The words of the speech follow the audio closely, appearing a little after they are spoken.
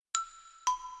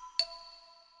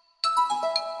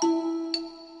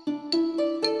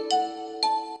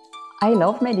I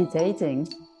love meditating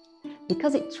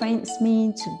because it trains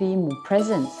me to be more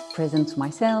present, present to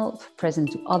myself,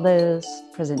 present to others,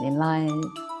 present in life.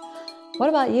 What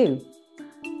about you?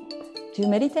 Do you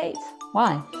meditate?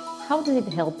 Why? How does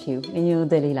it help you in your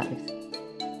daily life?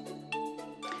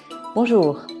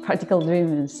 Bonjour, practical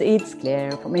dreamers. It's Claire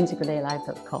from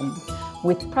integraldaylife.com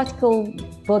with practical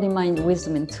body, mind,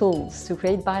 wisdom and tools to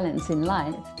create balance in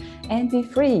life and be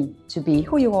free to be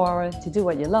who you are, to do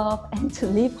what you love and to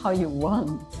live how you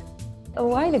want. A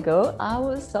while ago, I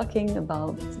was talking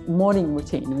about morning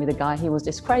routine with a guy. He was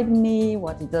describing me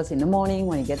what he does in the morning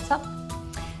when he gets up.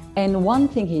 And one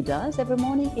thing he does every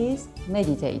morning is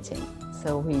meditating.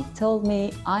 So he told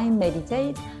me I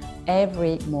meditate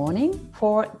every morning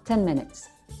for 10 minutes.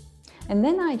 And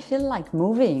then I feel like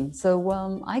moving.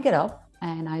 So I get up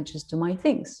and I just do my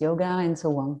things, yoga and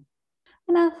so on.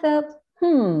 And I thought,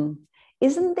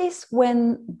 isn't this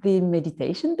when the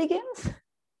meditation begins?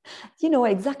 You know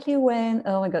exactly when,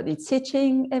 oh my God, it's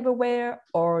itching everywhere,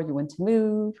 or you want to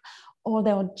move, or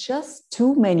there are just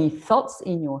too many thoughts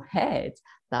in your head.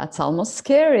 That's almost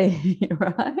scary,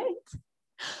 right?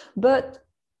 But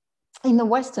in the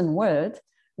Western world,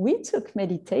 we took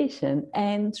meditation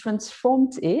and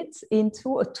transformed it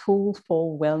into a tool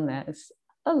for wellness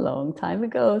a long time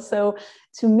ago. So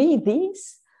to me,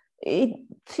 it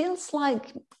feels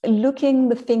like looking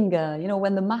the finger, you know,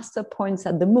 when the master points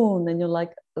at the moon and you're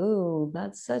like, oh,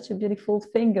 that's such a beautiful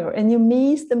finger, and you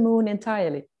miss the moon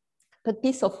entirely. But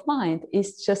peace of mind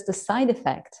is just a side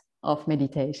effect of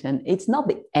meditation. It's not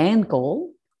the end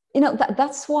goal. You know,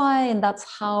 that's why, and that's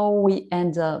how we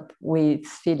end up with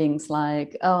feelings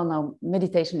like, oh no,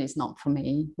 meditation is not for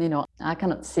me. You know, I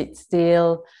cannot sit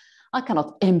still. I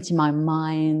cannot empty my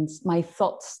mind. My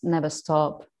thoughts never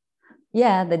stop.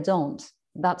 Yeah, they don't.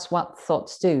 That's what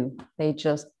thoughts do. They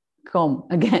just come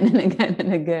again and again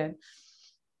and again.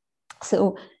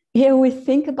 So here we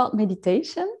think about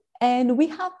meditation and we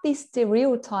have this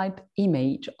stereotype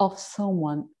image of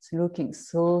someone looking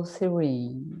so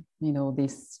serene, you know,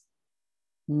 this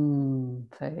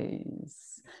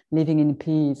face, living in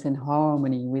peace and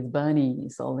harmony with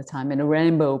bunnies all the time and a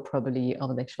rainbow probably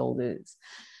over their shoulders.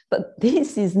 But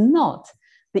this is not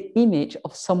the image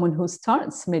of someone who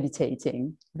starts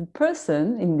meditating. The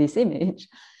person in this image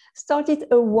started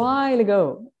a while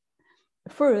ago.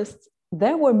 First,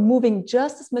 they were moving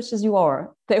just as much as you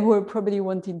are. They were probably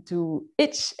wanting to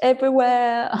itch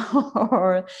everywhere,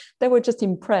 or they were just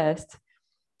impressed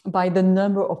by the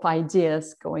number of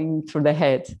ideas going through their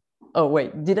head. Oh,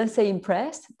 wait, did I say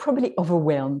impressed? Probably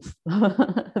overwhelmed.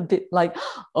 A bit like,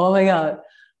 oh my God,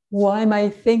 why am I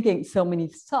thinking so many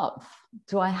stuff?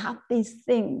 Do I have these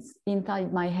things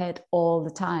inside my head all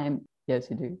the time? Yes,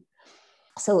 you do.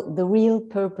 So the real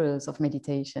purpose of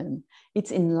meditation,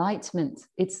 it's enlightenment,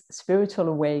 it's spiritual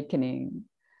awakening.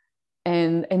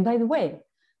 And by the way,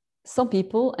 some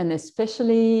people, and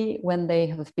especially when they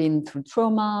have been through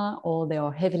trauma or they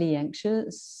are heavily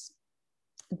anxious,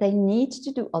 they need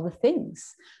to do other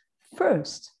things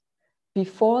first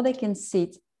before they can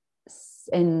sit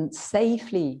and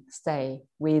safely stay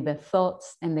with their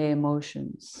thoughts and their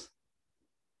emotions.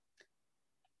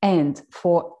 And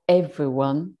for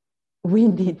everyone, we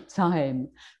need time.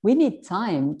 We need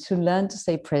time to learn to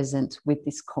stay present with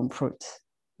discomfort,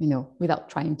 you know, without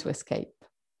trying to escape.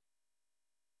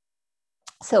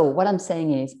 So what I'm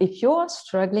saying is, if you're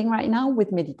struggling right now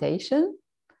with meditation,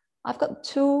 I've got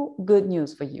two good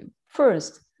news for you.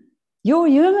 First, you're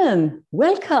human.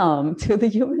 Welcome to the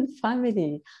human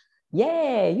family.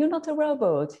 Yeah, you're not a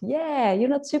robot. Yeah, you're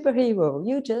not superhero.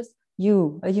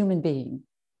 You, a human being.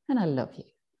 And I love you.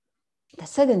 The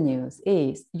second news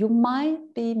is you might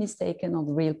be mistaken on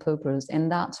the real purpose, and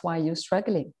that's why you're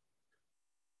struggling.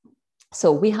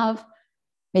 So we have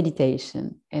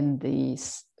meditation, and the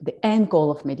end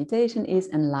goal of meditation is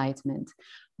enlightenment.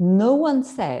 No one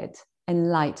said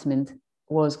enlightenment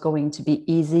was going to be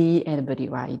easy and everybody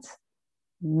right.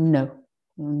 No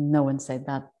one said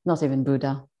that, not even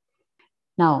Buddha.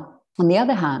 Now, on the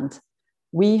other hand,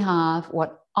 we have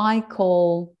what I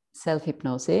call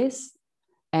self-hypnosis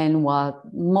and what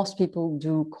most people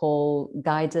do call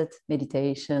guided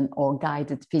meditation or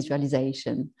guided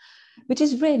visualization, which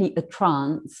is really a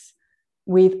trance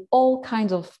with all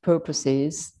kinds of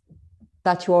purposes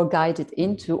that you are guided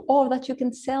into or that you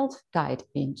can self-guide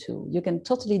into. You can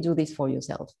totally do this for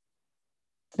yourself.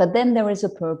 But then there is a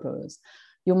purpose.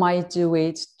 You might do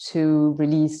it to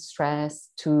release stress,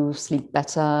 to sleep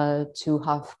better, to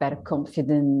have better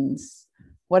confidence.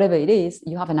 Whatever it is,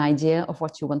 you have an idea of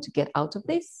what you want to get out of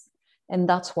this. And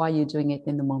that's why you're doing it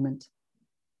in the moment.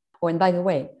 Oh, and by the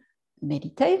way,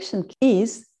 meditation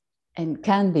is and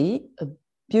can be a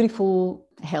beautiful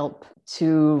help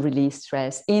to release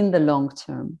stress in the long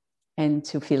term and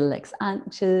to feel less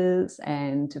anxious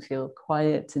and to feel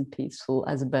quiet and peaceful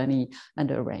as a bunny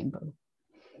under a rainbow.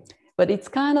 But it's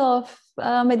kind of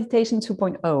meditation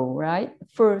 2.0, right?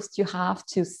 First, you have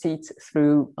to sit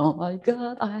through, oh my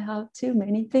God, I have too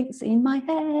many things in my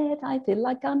head. I feel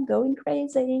like I'm going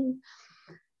crazy.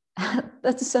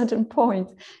 At a certain point,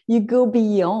 you go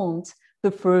beyond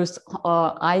the first,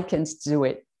 I can't do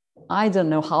it. I don't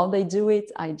know how they do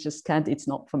it. I just can't. It's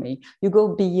not for me. You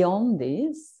go beyond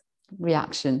this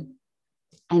reaction.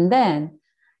 And then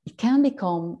it can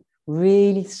become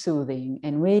really soothing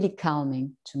and really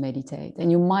calming to meditate.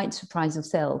 And you might surprise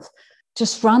yourself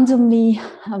just randomly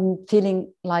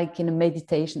feeling like in a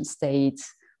meditation state,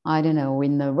 I don't know,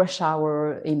 in the rush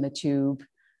hour, in the tube,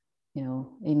 you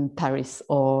know, in Paris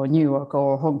or New York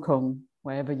or Hong Kong,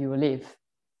 wherever you live.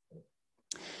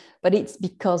 But it's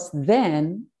because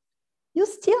then you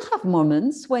still have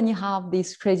moments when you have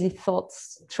these crazy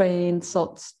thoughts, train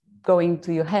thoughts going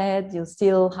to your head. You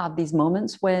still have these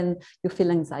moments when you feel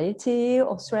anxiety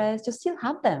or stress. You still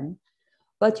have them,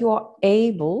 but you are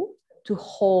able to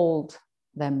hold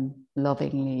them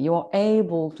lovingly. You are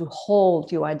able to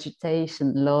hold your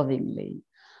agitation lovingly,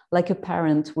 like a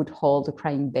parent would hold a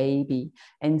crying baby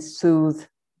and soothe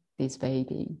this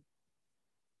baby.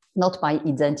 Not by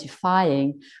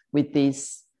identifying with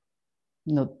this,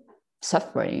 you know,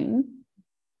 suffering,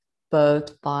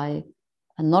 but by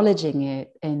acknowledging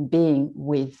it and being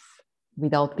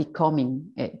without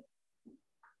becoming it.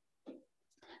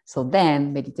 So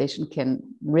then meditation can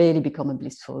really become a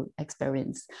blissful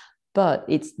experience, but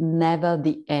it's never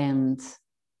the end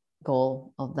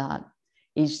goal of that.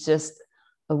 It's just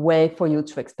a way for you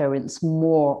to experience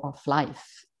more of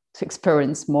life, to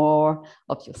experience more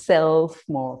of yourself,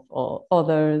 more of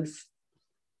others.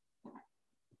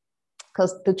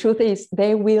 Because the truth is,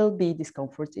 there will be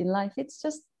discomfort in life. It's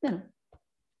just, you know,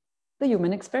 the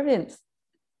human experience.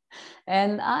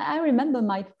 And I remember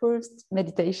my first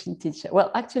meditation teacher. Well,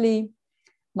 actually,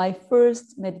 my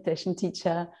first meditation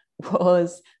teacher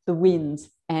was the wind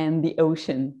and the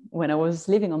ocean when I was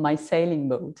living on my sailing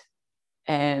boat.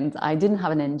 And I didn't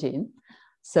have an engine.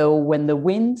 So when the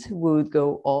wind would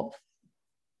go off,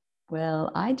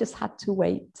 well, I just had to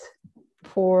wait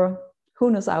for who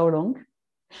knows how long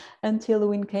until the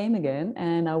wind came again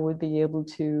and I would be able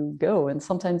to go. And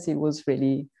sometimes it was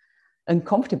really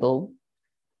uncomfortable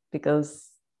because,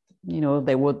 you know,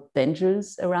 there were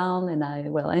dangers around. And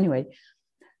anyway,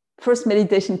 first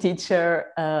meditation teacher,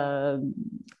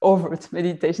 overt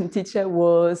meditation teacher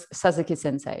was Sasaki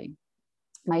Sensei,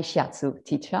 my shiatsu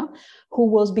teacher, who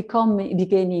was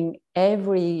beginning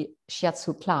every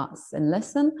shiatsu class and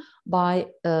lesson by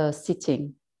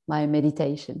sitting, by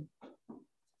meditation.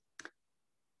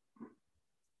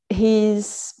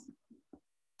 His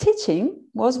teaching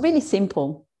was really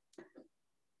simple.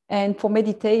 And for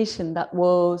meditation, that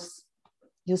was,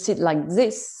 you sit like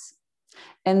this,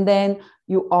 and then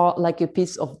you are like a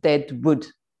piece of dead wood.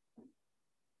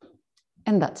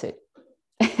 And that's it.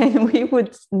 And we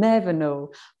would never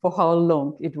know for how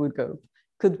long it would go.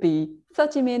 Could be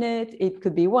 30 minutes, it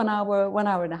could be 1 hour, 1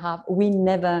 hour and a half. We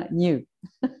never knew.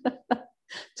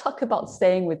 Talk about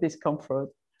staying with discomfort.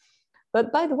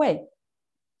 But by the way,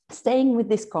 staying with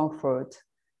discomfort,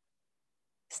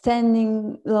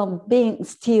 being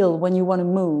still when you want to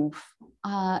move,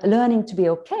 learning to be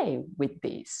okay with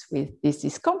this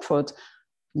discomfort,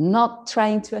 not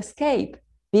trying to escape,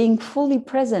 being fully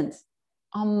present,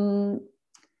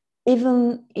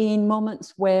 even in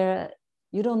moments where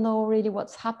you don't know really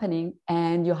what's happening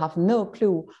and you have no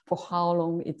clue for how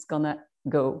long it's gonna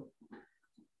go.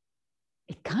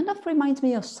 It kind of reminds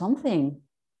me of something,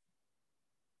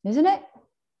 isn't it?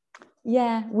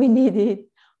 Yeah, we need it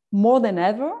more than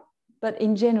ever, but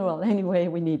in general, anyway,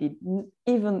 we need it,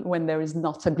 even when there is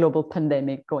not a global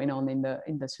pandemic going on in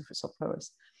the surface of Earth.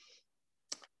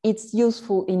 It's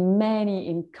useful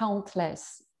in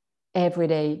countless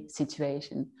everyday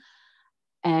situations.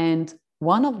 And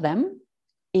one of them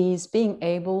is being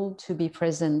able to be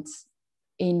present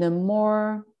in a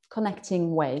more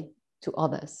connecting way to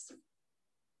others,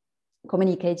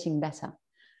 communicating better,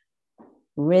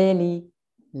 really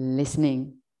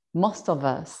listening. Most of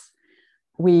us,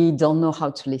 we don't know how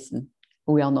to listen.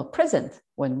 We are not present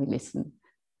when we listen.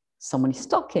 Someone is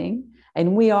talking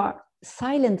and we are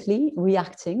silently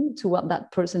reacting to what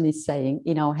that person is saying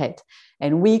in our head.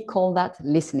 And we call that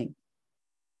listening.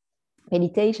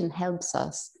 Meditation helps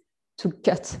us to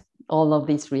cut all of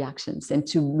these reactions, and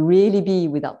to really be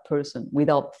with that person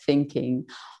without thinking,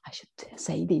 I should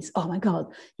say this, oh my God,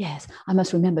 yes, I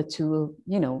must remember to,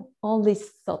 all these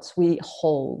thoughts we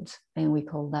hold, and we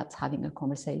call that having a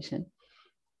conversation.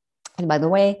 And by the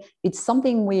way, it's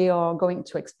something we are going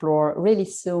to explore really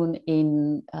soon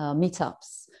in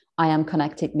meetups. I Am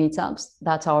Connected meetups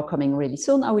that are coming really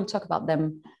soon. I will talk about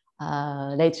them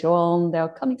later on. They're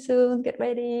coming soon. Get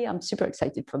ready. I'm super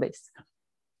excited for this.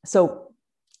 So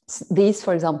this,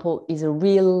 for example, is a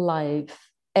real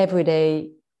life,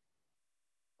 everyday,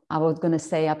 I was going to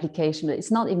say application, but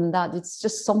it's not even that. It's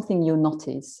just something you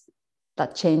notice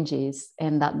that changes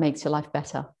and that makes your life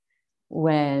better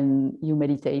when you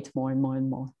meditate more and more and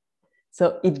more.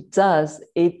 So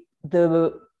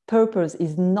the purpose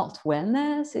is not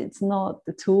wellness, it's not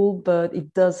the tool, but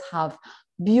it does have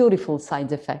beautiful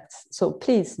side effects. So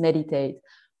please meditate.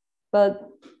 But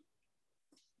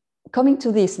coming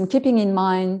to this and keeping in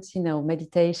mind,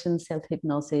 meditation,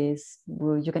 self-hypnosis,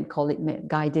 you can call it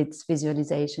guided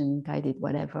visualization, guided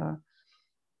whatever.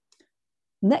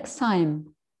 Next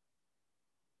time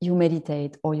you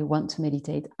meditate or you want to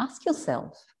meditate, ask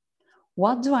yourself,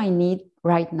 what do I need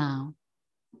right now?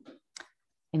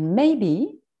 And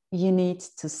maybe you need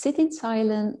to sit in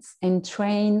silence and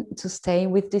train to stay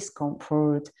with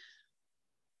discomfort,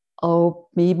 or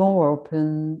be more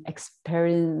open,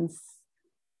 experience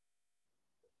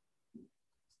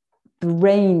the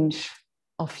range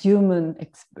of human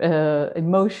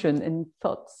emotion and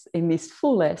thoughts in its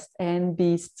fullest, and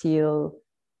be still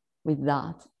with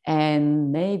that.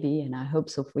 And maybe, and I hope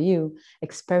so for you,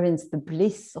 experience the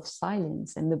bliss of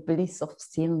silence and the bliss of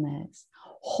stillness,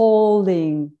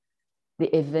 holding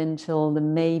the eventual, the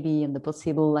maybe, and the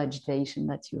possible agitation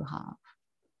that you have.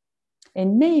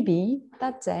 And maybe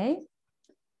that day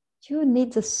you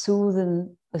need a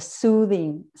soothing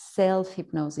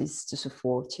self-hypnosis to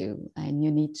support you, and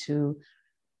you need to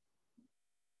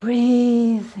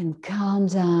breathe and calm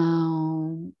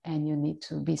down, and you need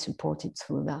to be supported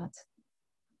through that.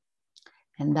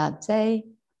 And that day,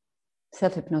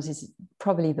 self-hypnosis is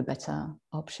probably the better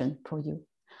option for you.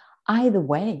 Either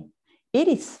way, it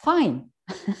is fine.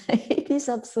 It is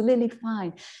absolutely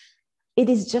fine. It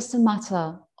is just a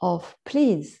matter of,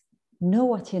 please know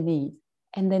what you need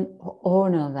and then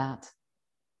honor that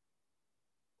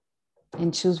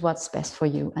and choose what's best for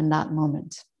you in that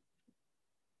moment.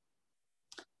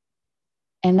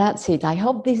 And that's it. I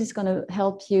hope this is going to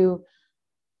help you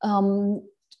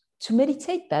to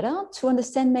meditate better, to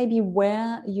understand maybe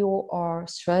where you are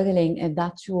struggling, and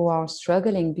that you are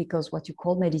struggling because what you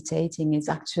call meditating is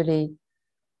actually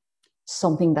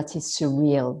something that is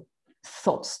surreal.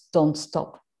 Thoughts don't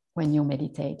stop when you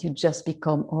meditate. You just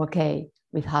become okay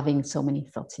with having so many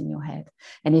thoughts in your head.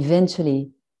 And eventually,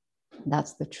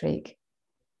 that's the trick.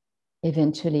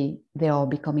 Eventually, they are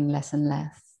becoming less and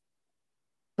less.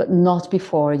 But not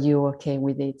before you're okay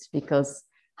with it, because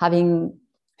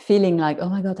feeling like, oh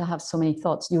my God, I have so many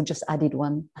thoughts, you just added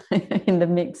one in the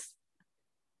mix.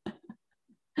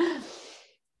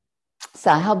 So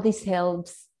I hope this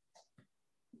helps.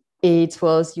 It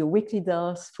was your weekly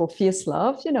dose for fierce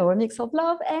love, a mix of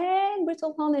love and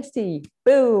brutal honesty.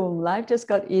 Boom, life just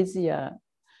got easier.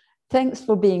 Thanks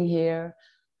for being here.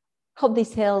 Hope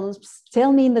this helps.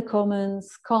 Tell me in the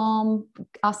comments,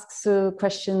 ask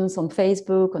questions on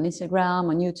Facebook, on Instagram,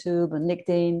 on YouTube, on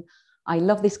LinkedIn. I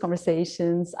love these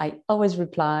conversations. I always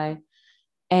reply.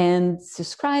 And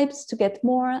subscribe to get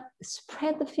more.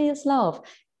 Spread the fierce love.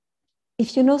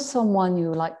 If you know someone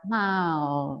you're like,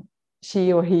 wow,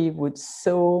 she or he would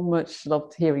so much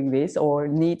love hearing this or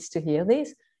needs to hear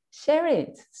this, share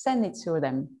it, send it to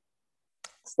them.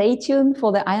 Stay tuned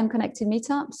for the I Am Connected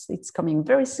meetups. It's coming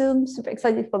very soon. Super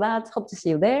excited for that. Hope to see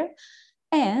you there.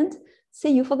 And see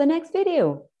you for the next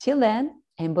video. Till then,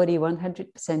 embody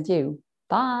 100% you.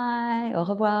 Bye. Au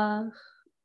revoir.